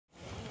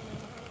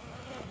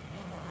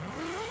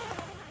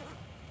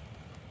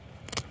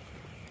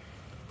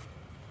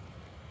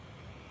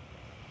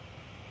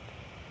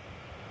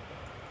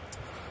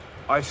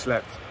I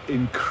slept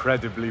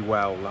incredibly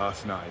well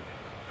last night.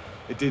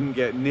 It didn't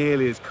get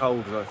nearly as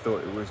cold as I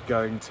thought it was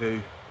going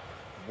to.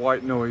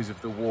 White noise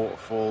of the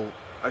waterfall.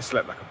 I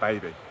slept like a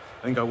baby.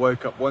 I think I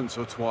woke up once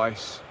or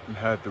twice and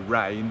heard the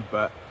rain,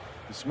 but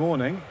this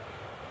morning,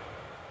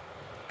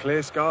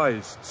 clear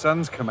skies,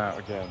 sun's come out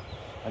again,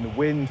 and the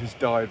wind has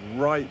died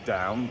right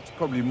down. It's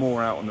probably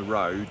more out on the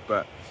road,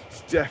 but it's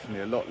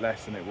definitely a lot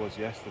less than it was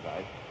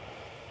yesterday.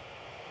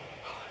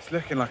 It's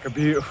looking like a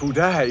beautiful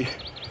day.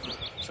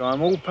 So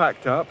I'm all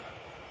packed up.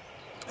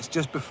 It's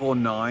just before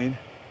 9.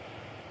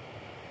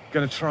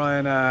 Gonna try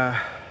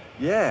and,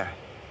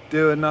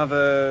 do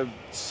another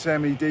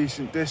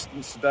semi-decent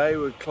distance today.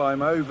 We'll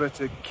climb over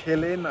to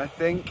Killin, I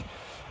think,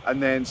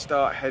 and then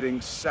start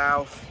heading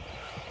south.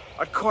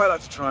 I'd quite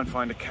like to try and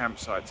find a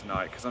campsite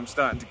tonight because I'm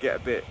starting to get a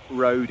bit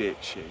road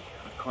itchy.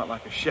 I'd quite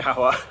like a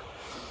shower.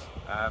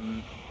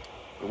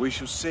 But we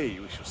shall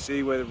see. We shall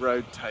see where the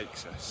road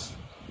takes us.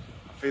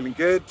 I'm feeling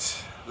good.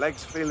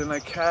 Legs are feeling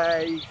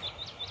okay.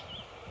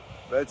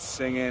 Birds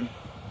singing.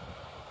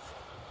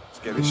 Let's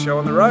get this show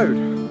on the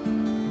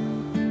road.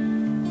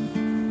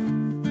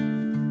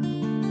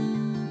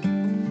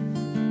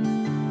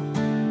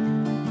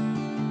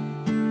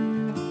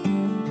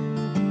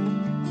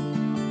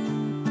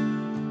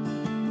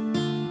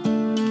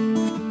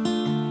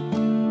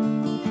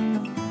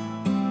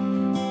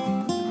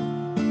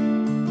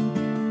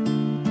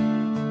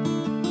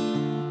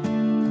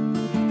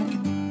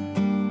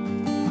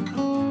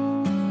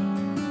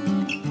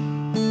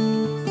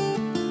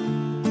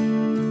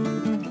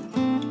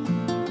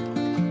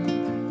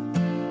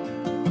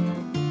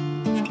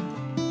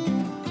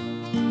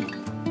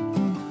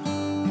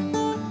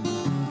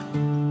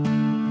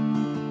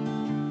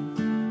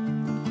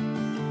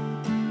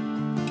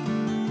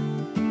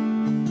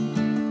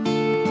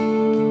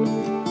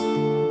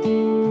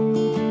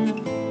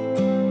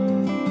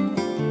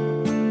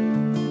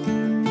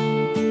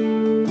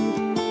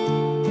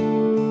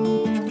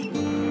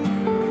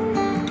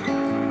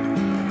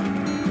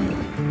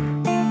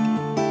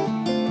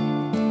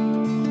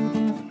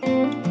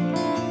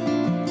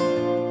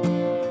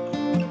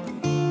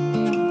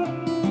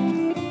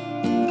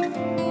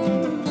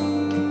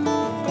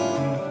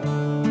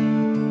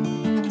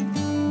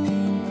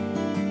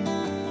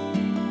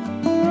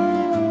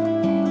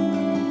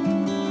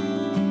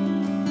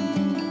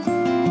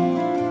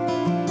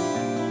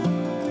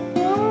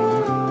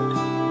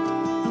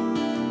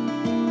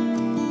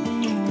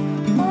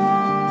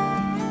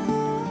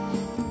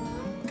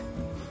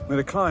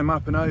 The climb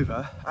up and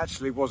over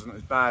actually wasn't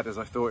as bad as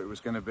I thought it was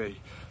going to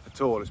be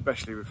at all,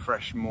 especially with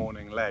fresh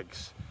morning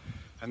legs.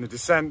 And the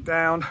descent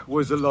down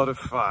was a lot of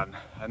fun.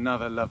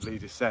 Another lovely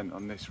descent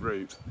on this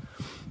route.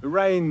 The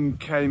rain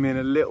came in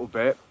a little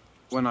bit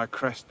when I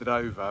crested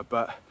over,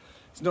 but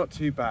it's not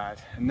too bad.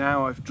 And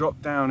now I've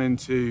dropped down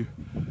into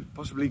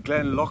possibly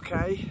Loch.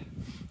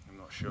 I'm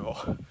not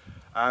sure.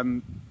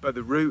 But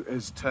the route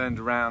has turned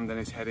around and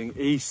is heading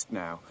east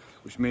now,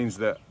 which means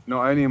that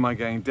not only am I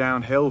going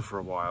downhill for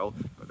a while,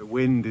 but the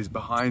wind is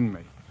behind me.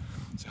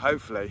 So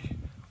hopefully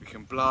we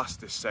can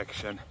blast this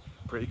section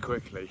pretty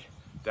quickly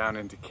down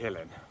into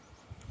Killin.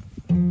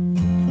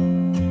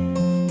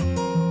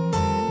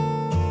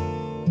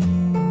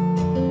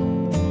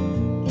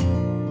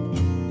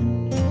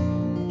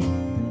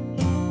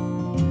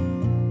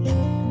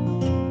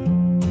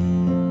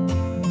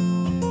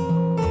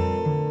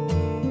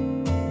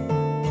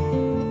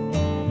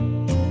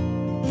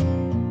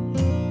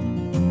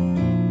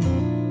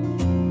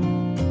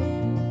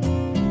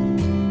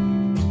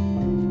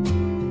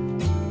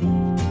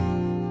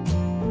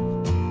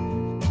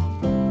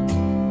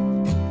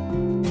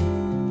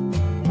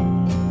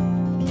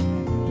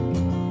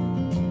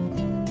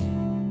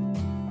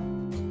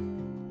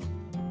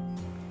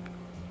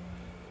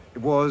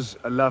 It was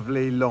a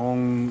lovely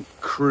long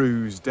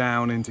cruise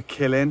down into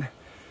Killin,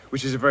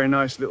 which is a very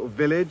nice little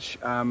village.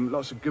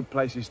 Lots of good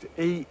places to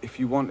eat if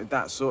you wanted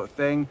that sort of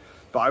thing.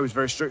 But I was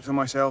very strict on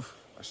myself.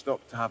 I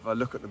stopped to have a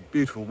look at the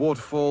beautiful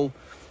waterfall,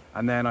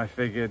 and then I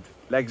figured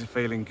legs are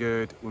feeling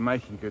good, we're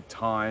making good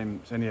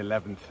time. It's only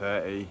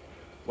 11:30,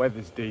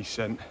 weather's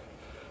decent.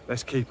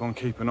 Let's keep on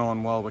keeping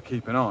on while we're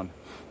keeping on.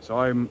 So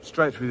I'm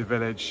straight through the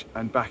village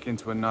and back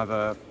into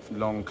another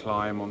long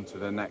climb onto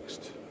the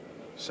next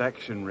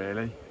section,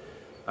 really.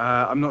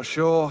 I'm not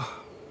sure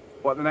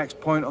what the next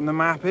point on the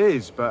map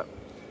is, but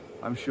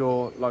I'm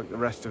sure, like the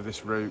rest of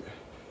this route,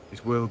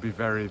 it will be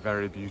very,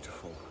 very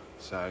beautiful.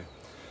 So,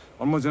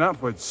 onwards and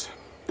upwards.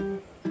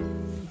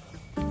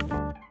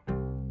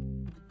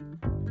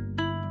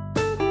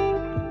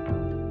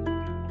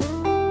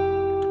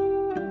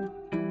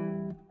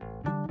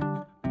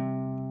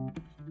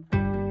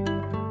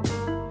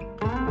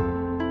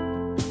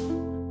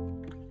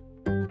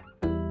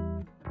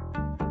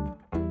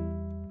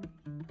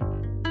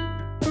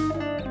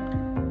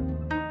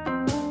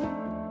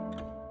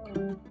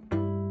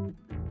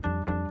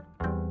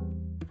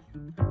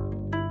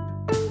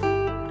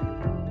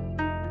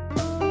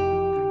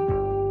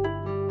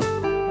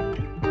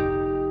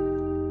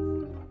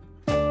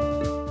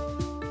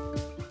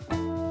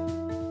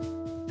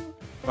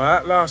 Well,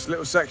 that last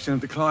little section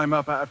of the climb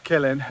up out of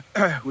Killin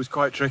was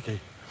quite tricky.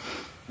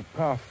 The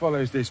path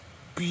follows this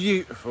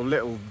beautiful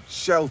little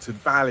sheltered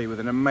valley with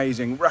an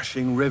amazing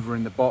rushing river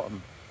in the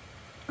bottom,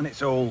 and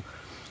it's all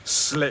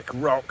slick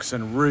rocks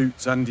and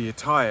roots under your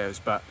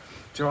tyres, but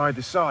to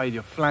either side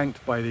you're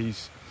flanked by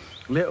these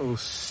little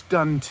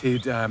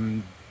stunted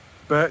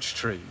birch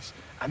trees,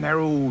 and they're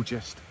all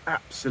just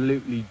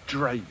absolutely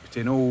draped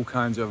in all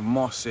kinds of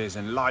mosses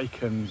and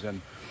lichens,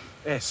 and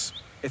it's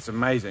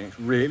amazing. It's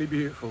really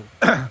beautiful.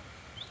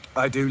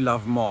 I do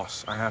love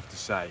moss, I have to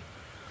say.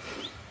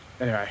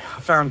 Anyway, I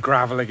found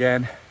gravel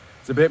again.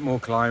 It's a bit more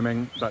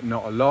climbing, but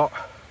not a lot.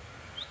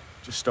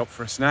 Just stopped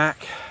for a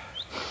snack.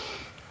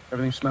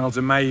 Everything smells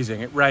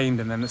amazing. It rained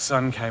and then the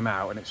sun came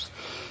out, and it's,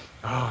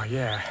 oh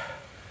yeah,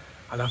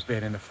 I love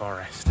being in the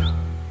forest.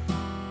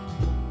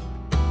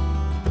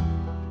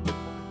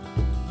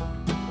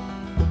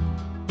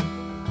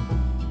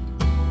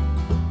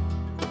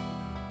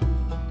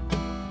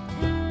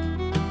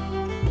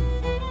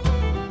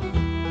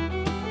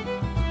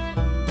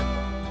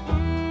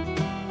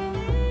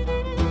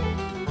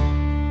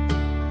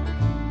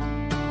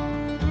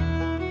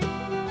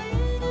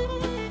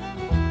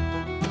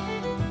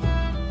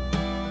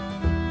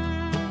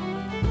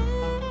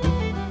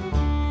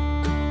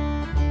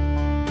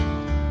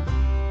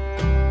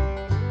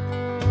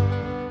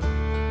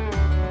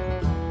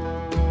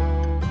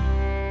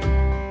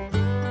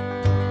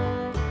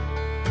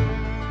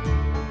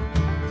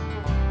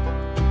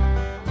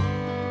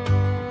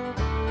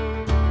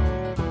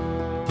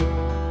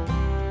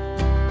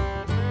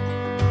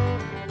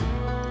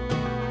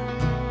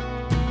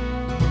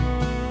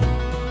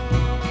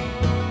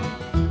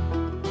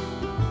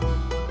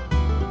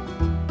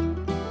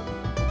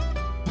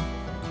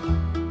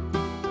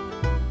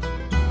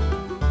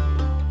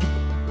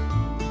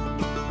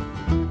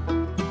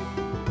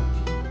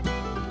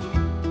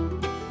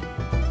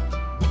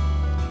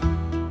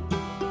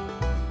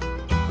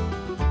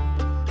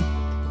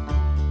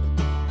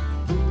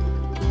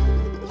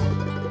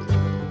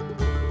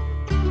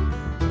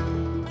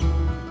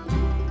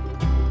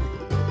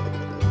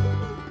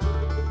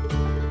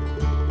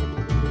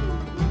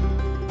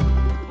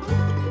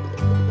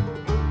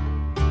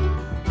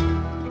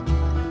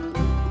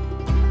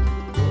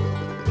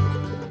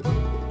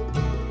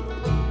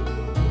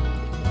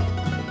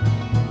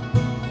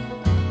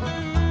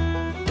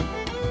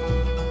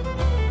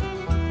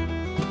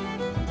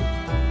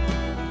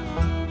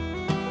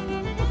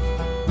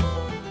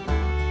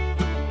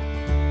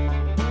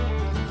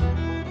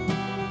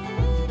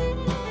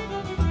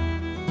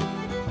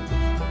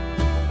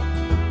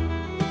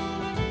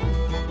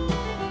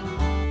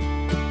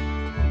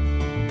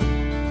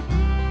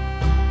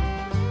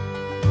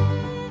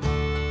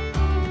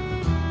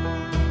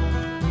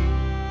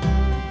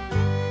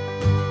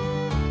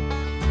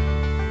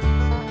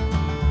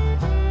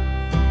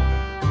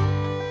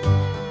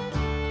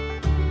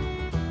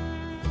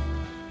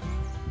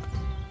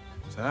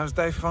 That was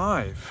day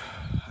 5.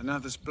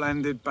 Another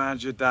splendid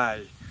badger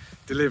day,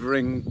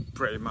 delivering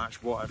pretty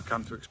much what I've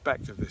come to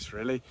expect of this,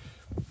 really.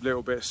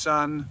 Little bit of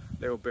sun,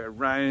 little bit of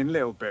rain,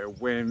 little bit of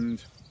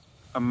wind.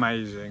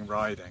 Amazing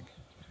riding.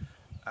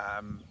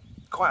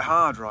 Quite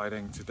hard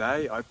riding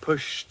today. I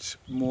pushed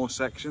more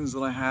sections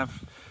than I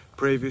have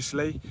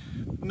previously.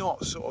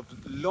 Not sort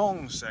of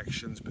long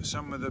sections, but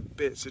some of the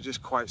bits are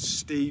just quite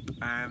steep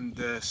and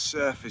the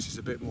surface is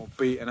a bit more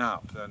beaten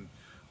up than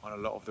on a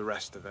lot of the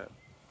rest of it.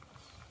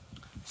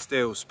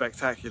 Still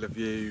spectacular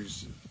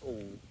views,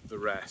 all the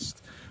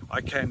rest.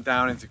 I came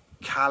down into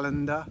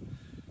Calendar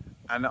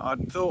and I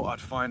thought I'd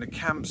find a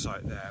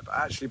campsite there, but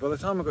actually by the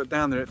time I got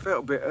down there it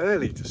felt a bit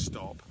early to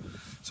stop,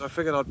 so I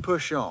figured I'd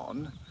push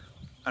on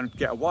and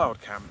get a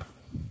wild camp.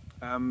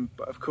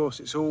 But of course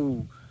it's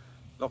all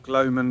Loch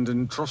Lomond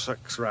and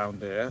Trossachs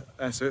around here,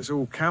 and so it's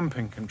all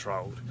camping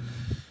controlled.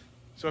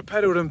 So I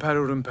pedalled and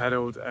pedalled and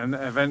pedalled, and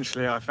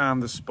eventually I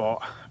found the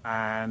spot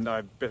and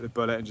I bit the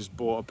bullet and just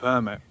bought a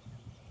permit.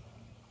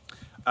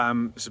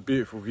 It's a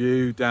beautiful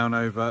view down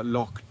over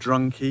Loch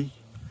Drunkie.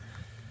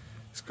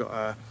 It's got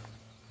a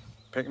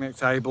picnic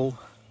table.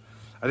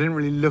 I didn't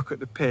really look at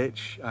the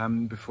pitch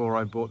before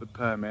I bought the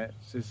permit.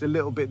 So it's a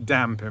little bit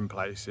damp in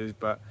places,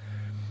 but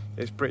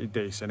it's pretty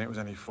decent. It was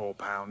only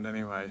 £4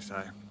 anyway,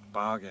 so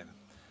bargain.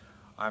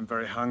 I'm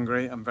very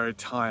hungry, I'm very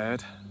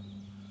tired.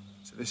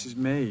 So this is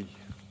me,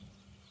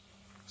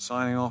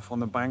 signing off on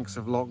the banks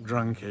of Loch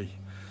Drunkie.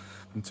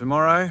 And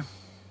tomorrow,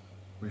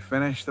 we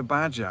finish the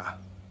badger.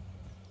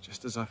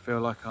 Just as I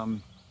feel like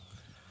I'm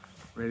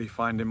really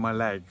finding my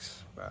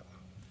legs, but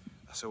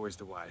that's always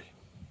the way.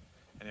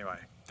 Anyway,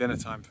 dinner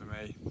time for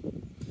me.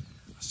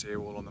 I'll see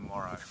you all on the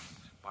morrow.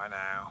 Bye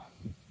now.